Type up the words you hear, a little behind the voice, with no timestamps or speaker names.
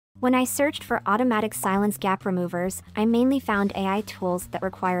When I searched for automatic silence gap removers, I mainly found AI tools that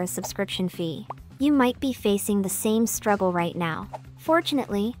require a subscription fee. You might be facing the same struggle right now.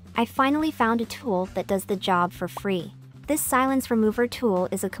 Fortunately, I finally found a tool that does the job for free. This silence remover tool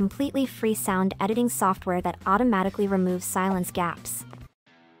is a completely free sound editing software that automatically removes silence gaps.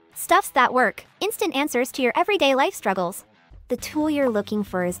 Stuffs that work. Instant answers to your everyday life struggles. The tool you're looking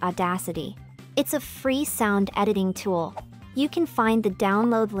for is Audacity. It's a free sound editing tool. You can find the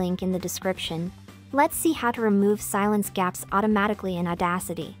download link in the description. Let's see how to remove silence gaps automatically in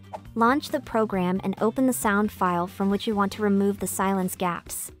Audacity. Launch the program and open the sound file from which you want to remove the silence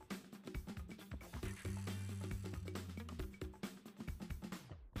gaps.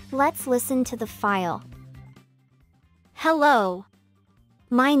 Let's listen to the file. Hello.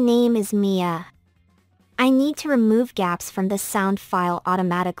 My name is Mia. I need to remove gaps from this sound file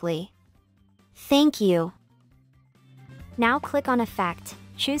automatically. Thank you. Now click on Effect,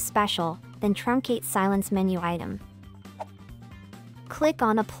 choose Special, then truncate silence menu item. Click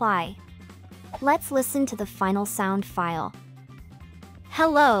on Apply. Let's listen to the final sound file.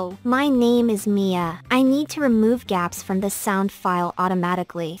 Hello, my name is Mia. I need to remove gaps from this sound file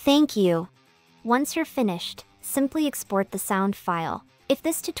automatically. Thank you. Once you're finished, simply export the sound file. If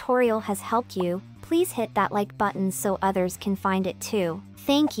this tutorial has helped you, please hit that like button so others can find it too.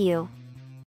 Thank you.